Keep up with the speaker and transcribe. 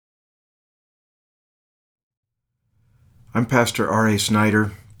I'm Pastor R.A.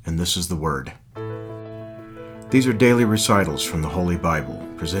 Snyder, and this is The Word. These are daily recitals from the Holy Bible,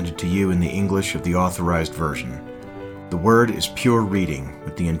 presented to you in the English of the Authorized Version. The Word is pure reading,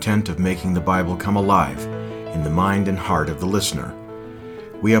 with the intent of making the Bible come alive in the mind and heart of the listener.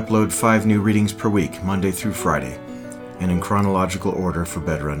 We upload 5 new readings per week, Monday through Friday, and in chronological order for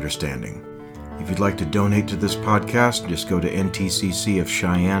better understanding. If you'd like to donate to this podcast, just go to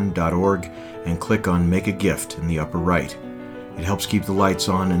ntccofcheyenne.org and click on Make a Gift in the upper right. It helps keep the lights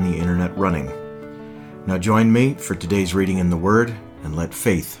on and the internet running. Now join me for today's reading in the Word, and let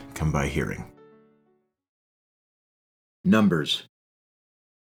faith come by hearing. Numbers,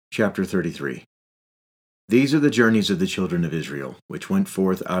 chapter 33. These are the journeys of the children of Israel, which went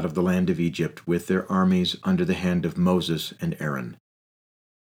forth out of the land of Egypt with their armies under the hand of Moses and Aaron.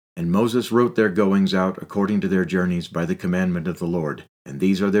 And Moses wrote their goings out according to their journeys by the commandment of the Lord, and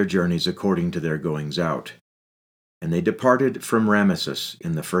these are their journeys according to their goings out. And they departed from Ramesses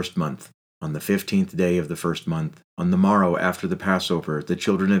in the 1st month, on the 15th day of the 1st month. On the morrow after the Passover, the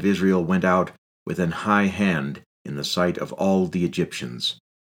children of Israel went out with an high hand in the sight of all the Egyptians.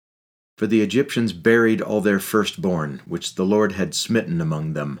 For the Egyptians buried all their firstborn, which the Lord had smitten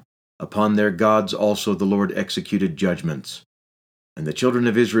among them. Upon their gods also the Lord executed judgments. And the children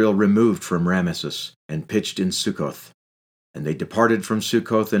of Israel removed from Ramesses, and pitched in Succoth. And they departed from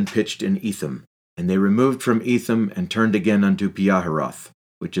Succoth, and pitched in Etham. And they removed from Etham, and turned again unto Pihahiroth,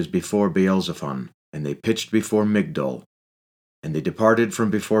 which is before Baalzephon. And they pitched before Migdol. And they departed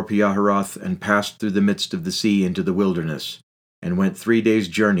from before Pihahiroth, and passed through the midst of the sea into the wilderness, and went 3 days'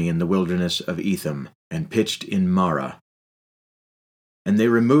 journey in the wilderness of Etham, and pitched in Marah. And they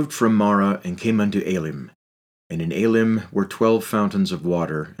removed from Marah, and came unto Elim. And in Elim were 12 fountains of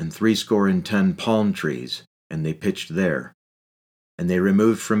water, and 70 palm trees, and they pitched there. And they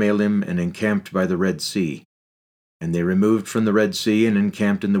removed from Elim, and encamped by the Red Sea. And they removed from the Red Sea, and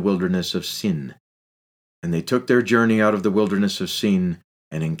encamped in the wilderness of Sin. And they took their journey out of the wilderness of Sin,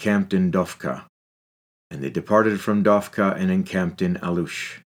 and encamped in Dophkah. And they departed from Dophkah, and encamped in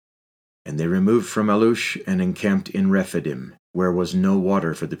Alush. And they removed from Alush, and encamped in Rephidim, where was no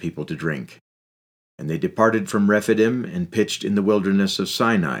water for the people to drink. And they departed from Rephidim, and pitched in the wilderness of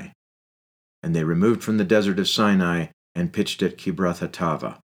Sinai. And they removed from the desert of Sinai, and pitched at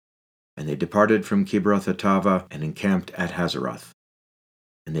Kibroth-hattaavah. And they departed from Kibroth-hattaavah, and encamped at Hazeroth.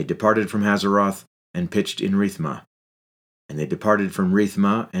 And they departed from Hazeroth, and pitched in Rithmah. And they departed from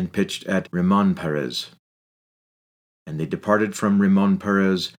Rithmah, and pitched at Rimmon-perez. And they departed from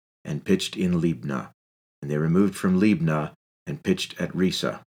Rimmon-perez, and pitched in Libnah. And they removed from Libnah, and pitched at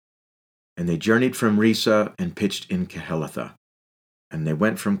Risa. And they journeyed from Risa, and pitched in Kehelatha. And they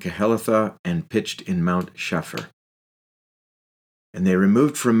went from Kehelatha, and pitched in Mount Shapher. And they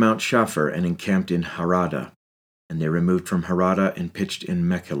removed from Mount Shapher, and encamped in Harada. And they removed from Harada, and pitched in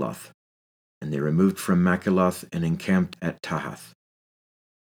Mekheloth. And they removed from Mekheloth, and encamped at Tahath.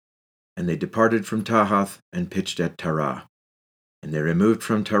 And they departed from Tahath, and pitched at Tarah. And they removed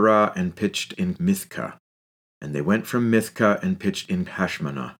from Tarah, and pitched in Mithkah. And they went from Mithkah, and pitched in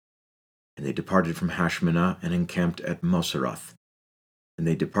Hashmanah. And they departed from Hashmanah, and encamped at Moseroth. And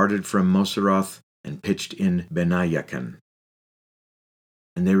they departed from Moseroth, and pitched in Benayakan.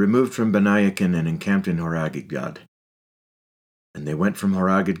 And they removed from Benayakan, and encamped in Horagidgad. And they went from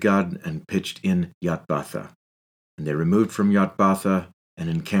Horagidgad, and pitched in Yotbatha. And they removed from Yotbatha, and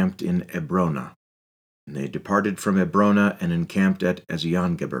encamped in Ebrona. And they departed from Ebrona, and encamped at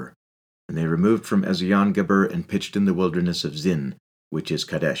Eziongeber. And they removed from Eziongeber, and pitched in the wilderness of Zin, which is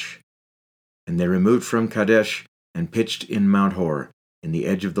Kadesh. And they removed from Kadesh, and pitched in Mount Hor, in the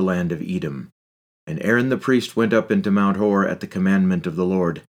edge of the land of Edom. And Aaron the priest went up into Mount Hor at the commandment of the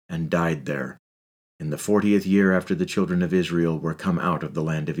Lord, and died there, in the 40th year after the children of Israel were come out of the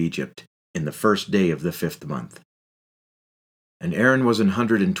land of Egypt, in the 1st day of the 5th month. And Aaron was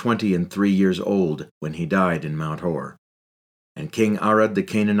 123 years old when he died in Mount Hor. And King Arad the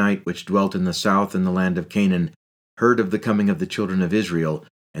Canaanite, which dwelt in the south in the land of Canaan, heard of the coming of the children of Israel,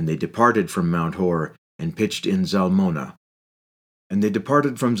 and they departed from Mount Hor, and pitched in Zalmonah. And they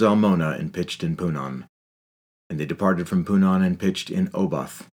departed from Zalmonah, and pitched in Punon. And they departed from Punon, and pitched in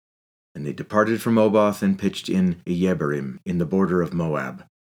Oboth. And they departed from Oboth, and pitched in Iyeberim, in the border of Moab.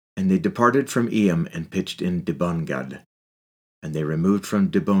 And they departed from Eam, and pitched in Dibongad. And they removed from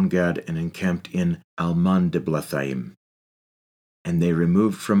Dibongad, and encamped in Almon-diblathaim. And they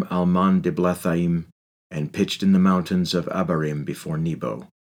removed from Almon-diblathaim, and pitched in the mountains of Abarim before Nebo.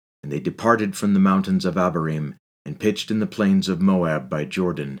 And they departed from the mountains of Abarim, and pitched in the plains of Moab by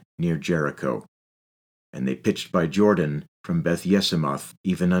Jordan, near Jericho. And they pitched by Jordan from Beth-Yesimoth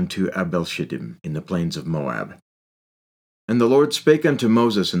even unto Abel-Shittim in the plains of Moab. And the Lord spake unto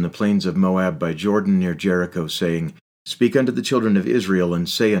Moses in the plains of Moab by Jordan near Jericho, saying, Speak unto the children of Israel, and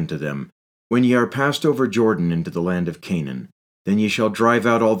say unto them, When ye are passed over Jordan into the land of Canaan, then ye shall drive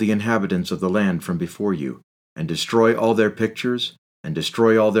out all the inhabitants of the land from before you, and destroy all their pictures, and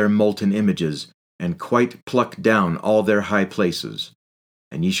destroy all their molten images, and quite pluck down all their high places.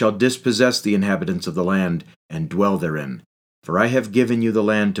 And ye shall dispossess the inhabitants of the land, and dwell therein. For I have given you the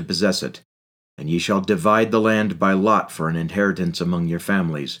land to possess it. And ye shall divide the land by lot for an inheritance among your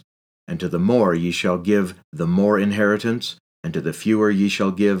families. And to the more ye shall give the more inheritance, and to the fewer ye shall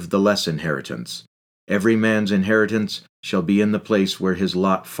give the less inheritance. Every man's inheritance shall be in the place where his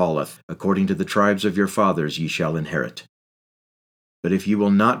lot falleth. According to the tribes of your fathers ye shall inherit. But if ye will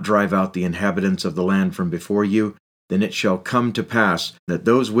not drive out the inhabitants of the land from before you, then it shall come to pass that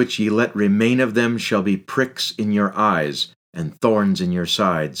those which ye let remain of them shall be pricks in your eyes, and thorns in your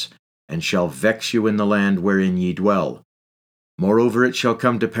sides, and shall vex you in the land wherein ye dwell. Moreover, it shall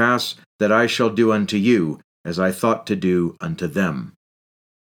come to pass that I shall do unto you as I thought to do unto them.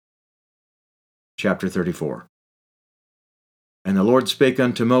 Chapter 34. And the Lord spake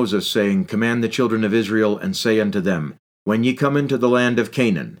unto Moses, saying, Command the children of Israel, and say unto them, When ye come into the land of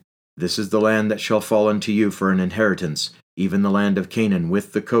Canaan, this is the land that shall fall unto you for an inheritance, even the land of Canaan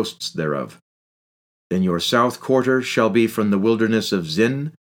with the coasts thereof. Then your south quarter shall be from the wilderness of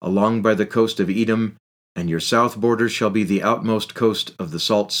Zin, along by the coast of Edom, and your south border shall be the outmost coast of the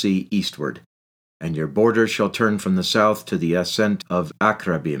salt sea eastward. And your border shall turn from the south to the ascent of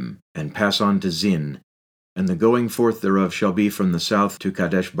Akrabim, and pass on to Zin. And the going forth thereof shall be from the south to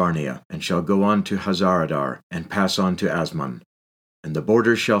Kadesh Barnea, and shall go on to Hazaradar, and pass on to Asmon. And the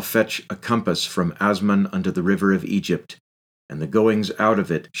border shall fetch a compass from Asmon unto the river of Egypt, and the goings out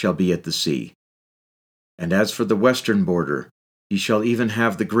of it shall be at the sea. And as for the western border, ye shall even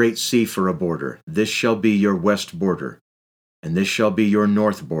have the great sea for a border. This shall be your west border. And this shall be your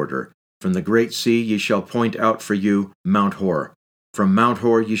north border. From the great sea ye shall point out for you Mount Hor. From Mount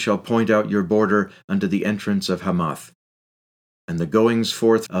Hor ye shall point out your border unto the entrance of Hamath. And the goings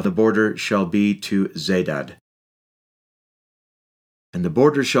forth of the border shall be to Zedad. And the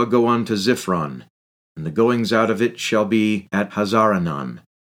border shall go on to Ziphron, and the goings out of it shall be at Hazaranan.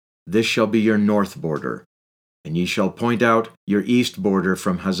 This shall be your north border. And ye shall point out your east border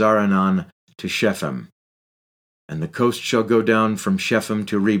from Hazaranan to Shephem. And the coast shall go down from Shephem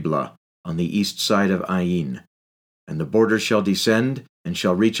to Riblah, on the east side of Ain. And the border shall descend, and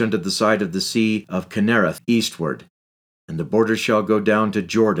shall reach unto the side of the sea of Kinnereth eastward. And the border shall go down to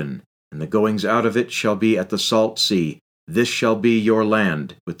Jordan, and the goings out of it shall be at the salt sea. This shall be your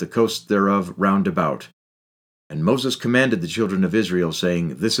land, with the coast thereof round about. And Moses commanded the children of Israel,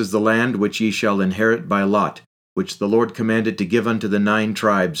 saying, This is the land which ye shall inherit by lot, which the Lord commanded to give unto the 9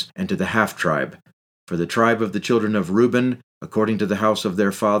 tribes, and to the half-tribe. For the tribe of the children of Reuben, according to the house of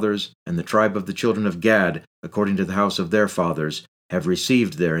their fathers, and the tribe of the children of Gad, according to the house of their fathers, have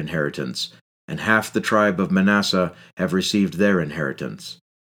received their inheritance, and half the tribe of Manasseh have received their inheritance.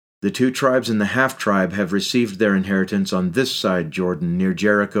 The 2 tribes in the half-tribe have received their inheritance on this side Jordan, near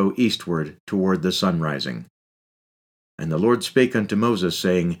Jericho eastward, toward the sunrising. And the Lord spake unto Moses,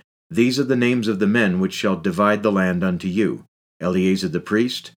 saying, These are the names of the men which shall divide the land unto you, Eleazar the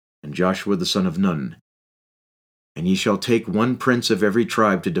priest, and Joshua the son of Nun. And ye shall take 1 prince of every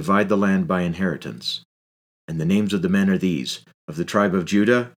tribe to divide the land by inheritance. And the names of the men are these: of the tribe of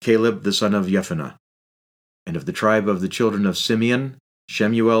Judah, Caleb the son of Jephunneh; and of the tribe of the children of Simeon,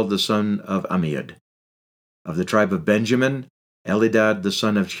 Shemuel the son of Ammiud; of the tribe of Benjamin, Elidad the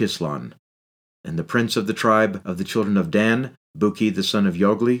son of Chislon; and the prince of the tribe of the children of Dan, Buki the son of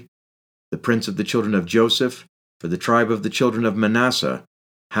Jogli; the prince of the children of Joseph, for the tribe of the children of Manasseh,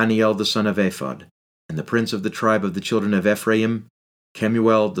 Haniel the son of Ephod; and the prince of the tribe of the children of Ephraim,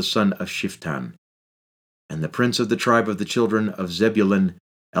 Kemuel the son of Shiftan; and the prince of the tribe of the children of Zebulun,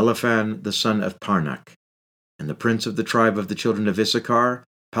 Eliphan the son of Parnak; and the prince of the tribe of the children of Issachar,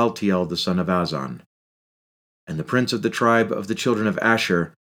 Paltiel the son of Azan; and the prince of the tribe of the children of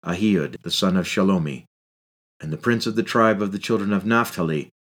Asher, Ahiud the son of Shalomi; and the prince of the tribe of the children of Naphtali,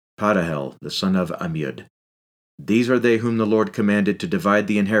 Padahel the son of Ammiud. These are they whom the Lord commanded to divide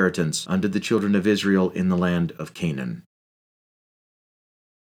the inheritance unto the children of Israel in the land of Canaan.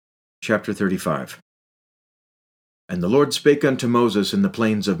 Chapter 35. And the Lord spake unto Moses in the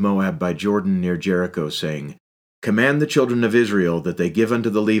plains of Moab by Jordan near Jericho, saying, Command the children of Israel that they give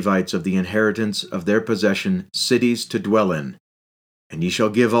unto the Levites of the inheritance of their possession cities to dwell in. And ye shall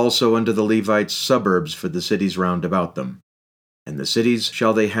give also unto the Levites suburbs for the cities round about them. And the cities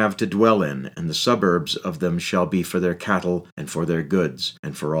shall they have to dwell in, and the suburbs of them shall be for their cattle, and for their goods,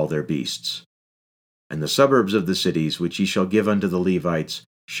 and for all their beasts. And the suburbs of the cities which ye shall give unto the Levites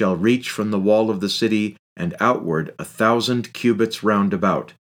shall reach from the wall of the city and outward 1,000 cubits round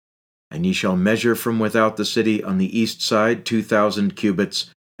about. And ye shall measure from without the city on the east side 2,000 cubits,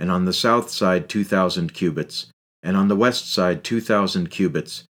 and on the south side 2,000 cubits, and on the west side 2,000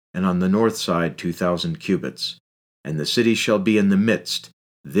 cubits, and on the north side 2,000 cubits. And the city shall be in the midst.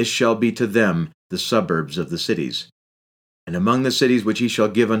 This shall be to them the suburbs of the cities. And among the cities which ye shall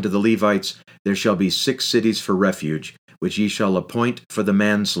give unto the Levites, there shall be 6 cities for refuge, which ye shall appoint for the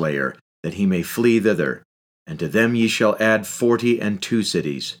manslayer, that he may flee thither. And to them ye shall add 42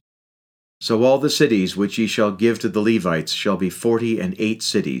 cities. So all the cities which ye shall give to the Levites shall be 48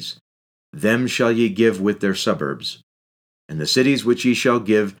 cities. Them shall ye give with their suburbs. And the cities which ye shall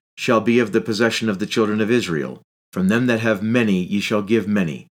give shall be of the possession of the children of Israel. From them that have many ye shall give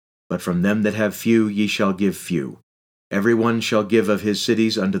many, but from them that have few ye shall give few. Every one shall give of his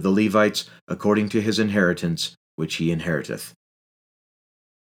cities unto the Levites according to his inheritance, which he inheriteth.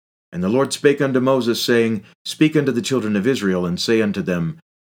 And the Lord spake unto Moses, saying, Speak unto the children of Israel, and say unto them,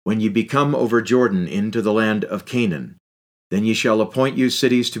 When ye be come over Jordan into the land of Canaan, then ye shall appoint you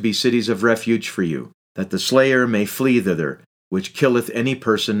cities to be cities of refuge for you, that the slayer may flee thither, which killeth any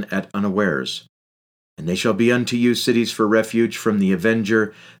person at unawares. And they shall be unto you cities for refuge from the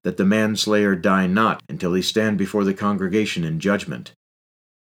avenger, that the manslayer die not, until he stand before the congregation in judgment.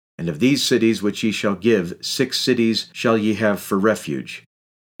 And of these cities which ye shall give, 6 cities shall ye have for refuge.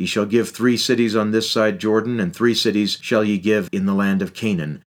 Ye shall give 3 cities on this side Jordan, and 3 cities shall ye give in the land of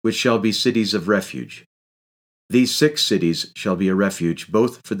Canaan, which shall be cities of refuge. These 6 cities shall be a refuge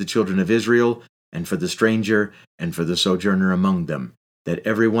both for the children of Israel, and for the stranger, and for the sojourner among them, that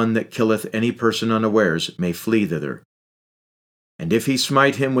every one that killeth any person unawares may flee thither. And if he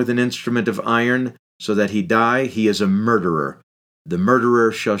smite him with an instrument of iron, so that he die, he is a murderer. The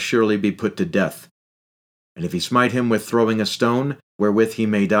murderer shall surely be put to death. And if he smite him with throwing a stone, wherewith he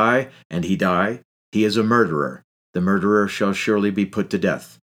may die, and he die, he is a murderer. The murderer shall surely be put to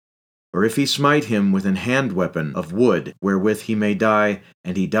death. Or if he smite him with an hand weapon of wood, wherewith he may die,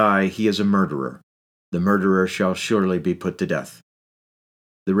 and he die, he is a murderer. The murderer shall surely be put to death.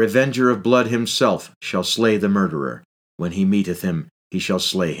 The revenger of blood himself shall slay the murderer. When he meeteth him, he shall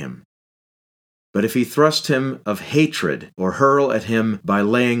slay him. But if he thrust him of hatred, or hurl at him by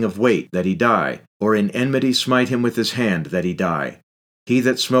laying of weight, that he die, or in enmity smite him with his hand, that he die, he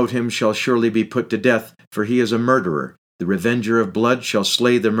that smote him shall surely be put to death, for he is a murderer. The revenger of blood shall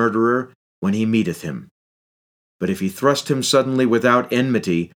slay the murderer when he meeteth him. But if he thrust him suddenly without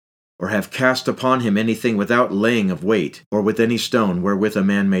enmity, or have cast upon him anything without laying of weight, or with any stone wherewith a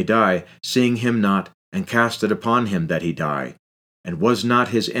man may die, seeing him not, and cast it upon him that he die, and was not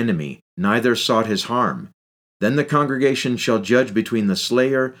his enemy, neither sought his harm, then the congregation shall judge between the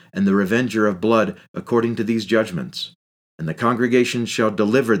slayer and the revenger of blood according to these judgments. And the congregation shall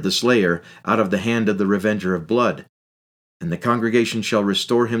deliver the slayer out of the hand of the revenger of blood. And the congregation shall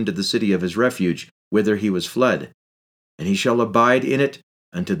restore him to the city of his refuge, whither he was fled. And he shall abide in it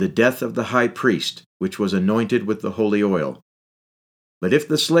unto the death of the high priest, which was anointed with the holy oil. But if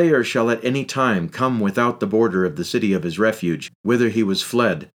the slayer shall at any time come without the border of the city of his refuge, whither he was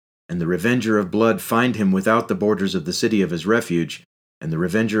fled, and the revenger of blood find him without the borders of the city of his refuge, and the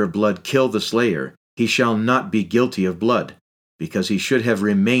revenger of blood kill the slayer, he shall not be guilty of blood, because he should have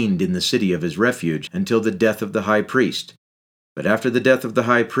remained in the city of his refuge until the death of the high priest. But after the death of the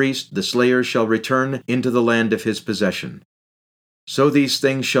high priest, the slayer shall return into the land of his possession. So these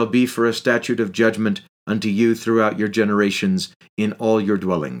things shall be for a statute of judgment unto you throughout your generations in all your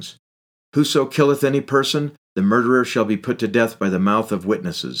dwellings. Whoso killeth any person, the murderer shall be put to death by the mouth of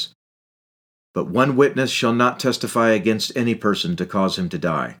witnesses. But one witness shall not testify against any person to cause him to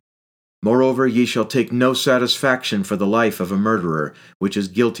die. Moreover, ye shall take no satisfaction for the life of a murderer, which is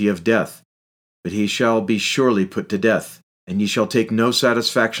guilty of death, but he shall be surely put to death. And ye shall take no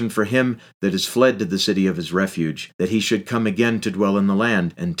satisfaction for him that is fled to the city of his refuge, that he should come again to dwell in the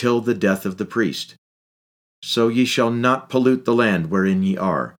land, until the death of the priest. So ye shall not pollute the land wherein ye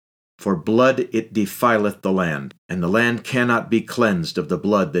are. For blood it defileth the land, and the land cannot be cleansed of the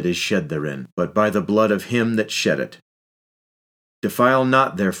blood that is shed therein, but by the blood of him that shed it. Defile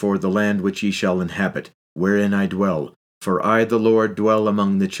not therefore the land which ye shall inhabit, wherein I dwell, for I the Lord dwell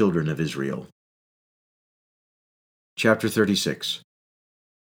among the children of Israel. Chapter 36.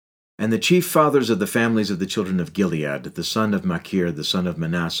 And the chief fathers of the families of the children of Gilead, the son of Machir, the son of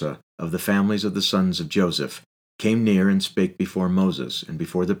Manasseh, of the families of the sons of Joseph, came near and spake before Moses, and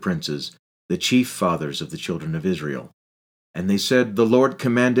before the princes, the chief fathers of the children of Israel. And they said, The Lord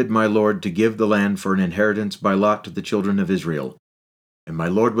commanded my Lord to give the land for an inheritance by lot to the children of Israel. And my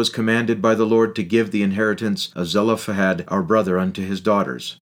lord was commanded by the Lord to give the inheritance of Zelophehad our brother unto his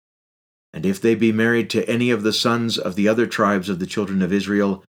daughters. And if they be married to any of the sons of the other tribes of the children of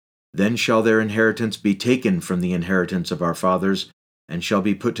Israel, then shall their inheritance be taken from the inheritance of our fathers, and shall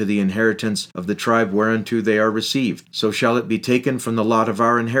be put to the inheritance of the tribe whereunto they are received. So shall it be taken from the lot of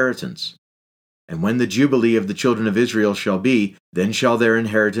our inheritance. And when the Jubilee of the children of Israel shall be, then shall their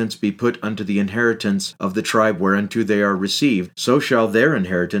inheritance be put unto the inheritance of the tribe whereunto they are received, so shall their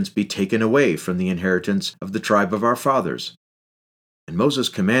inheritance be taken away from the inheritance of the tribe of our fathers. And Moses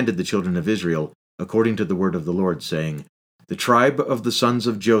commanded the children of Israel, according to the word of the Lord, saying, The tribe of the sons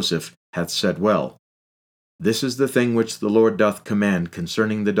of Joseph hath said well, This is the thing which the Lord doth command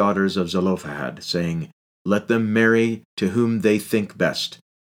concerning the daughters of Zelophehad, saying, Let them marry to whom they think best.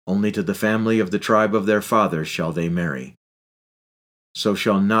 Only to the family of the tribe of their father shall they marry. So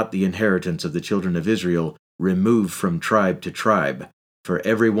shall not the inheritance of the children of Israel remove from tribe to tribe, for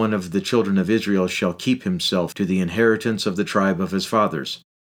every one of the children of Israel shall keep himself to the inheritance of the tribe of his fathers.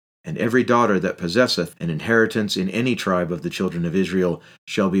 And every daughter that possesseth an inheritance in any tribe of the children of Israel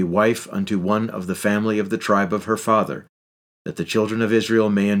shall be wife unto one of the family of the tribe of her father, that the children of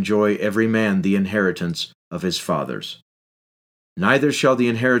Israel may enjoy every man the inheritance of his fathers. Neither shall the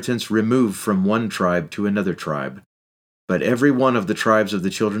inheritance remove from one tribe to another tribe, but every one of the tribes of the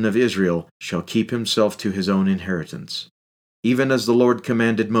children of Israel shall keep himself to his own inheritance. Even as the Lord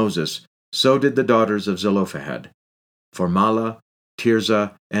commanded Moses, so did the daughters of Zelophehad. For Mahlah,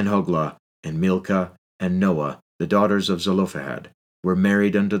 Tirzah, and Hoglah, and Milcah, and Noah, the daughters of Zelophehad, were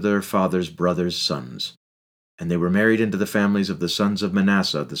married unto their father's brothers' sons. And they were married into the families of the sons of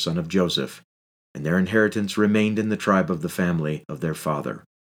Manasseh, the son of Joseph, and their inheritance remained in the tribe of the family of their father.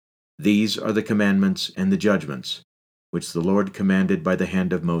 These are the commandments and the judgments, which the Lord commanded by the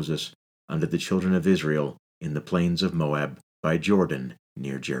hand of Moses unto the children of Israel in the plains of Moab, by Jordan,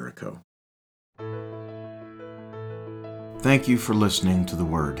 near Jericho. Thank you for listening to The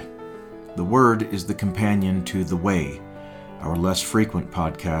Word. The Word is the companion to The Way, our less frequent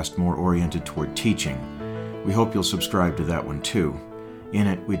podcast more oriented toward teaching. We hope you'll subscribe to that one too. In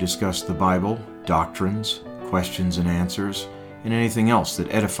it, we discuss the Bible, doctrines, questions and answers, and anything else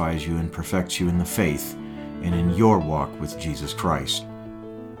that edifies you and perfects you in the faith and in your walk with Jesus Christ.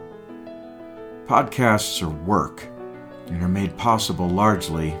 Podcasts are work and are made possible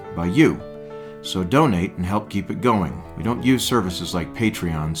largely by you, so donate and help keep it going. We don't use services like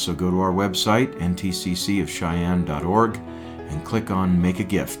Patreon, so go to our website, ntccofcheyenne.org, and click on Make a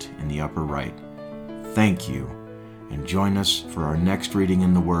Gift in the upper right. Thank you. And join us for our next reading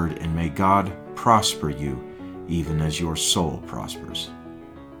in the Word, and may God prosper you even as your soul prospers.